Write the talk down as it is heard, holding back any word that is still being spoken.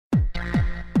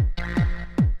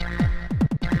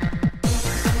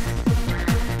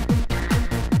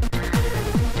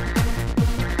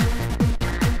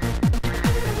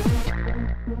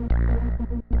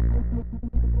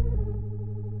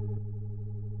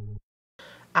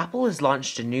Apple has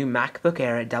launched a new MacBook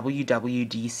Air at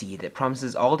WWDC that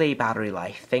promises all-day battery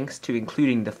life thanks to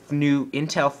including the new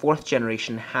Intel 4th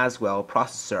generation Haswell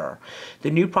processor. The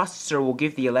new processor will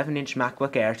give the 11-inch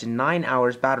MacBook Air to 9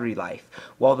 hours battery life,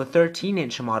 while the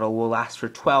 13-inch model will last for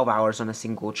 12 hours on a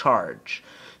single charge.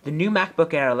 The new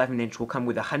MacBook Air 11-inch will come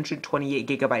with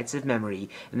 128GB of memory,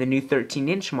 and the new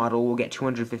 13-inch model will get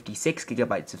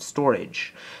 256GB of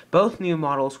storage. Both new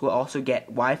models will also get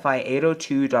Wi-Fi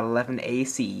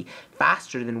 802.11ac,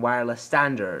 faster than wireless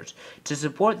standard. To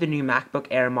support the new MacBook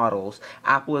Air models,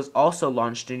 Apple has also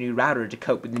launched a new router to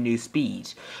cope with the new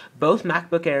speed. Both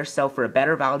MacBook Airs sell for a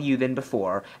better value than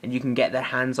before, and you can get their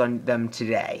hands on them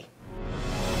today.